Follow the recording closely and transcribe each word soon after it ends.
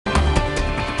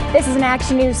This is an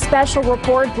Action News special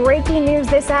report. Breaking news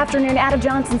this afternoon out of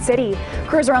Johnson City.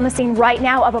 Crews are on the scene right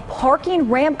now of a parking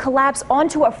ramp collapse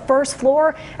onto a first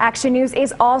floor. Action News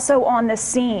is also on the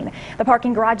scene. The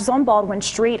parking garage is on Baldwin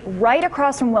Street, right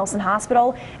across from Wilson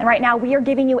Hospital. And right now we are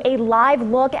giving you a live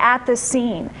look at the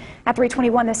scene. At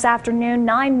 3:21 this afternoon,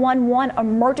 911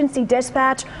 emergency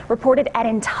dispatch reported an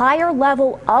entire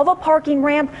level of a parking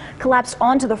ramp collapsed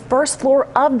onto the first floor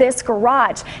of this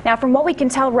garage. Now, from what we can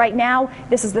tell right now,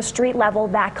 this is the street level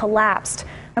that collapsed.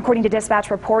 According to dispatch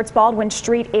reports, Baldwin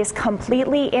Street is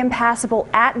completely impassable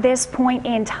at this point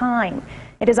in time.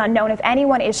 It is unknown if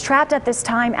anyone is trapped at this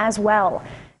time as well.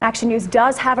 Action News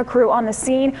does have a crew on the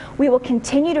scene. We will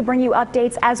continue to bring you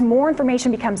updates as more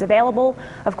information becomes available.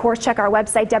 Of course, check our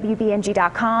website,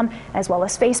 WBNG.com, as well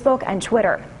as Facebook and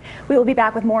Twitter. We will be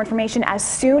back with more information as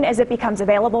soon as it becomes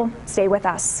available. Stay with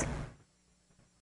us.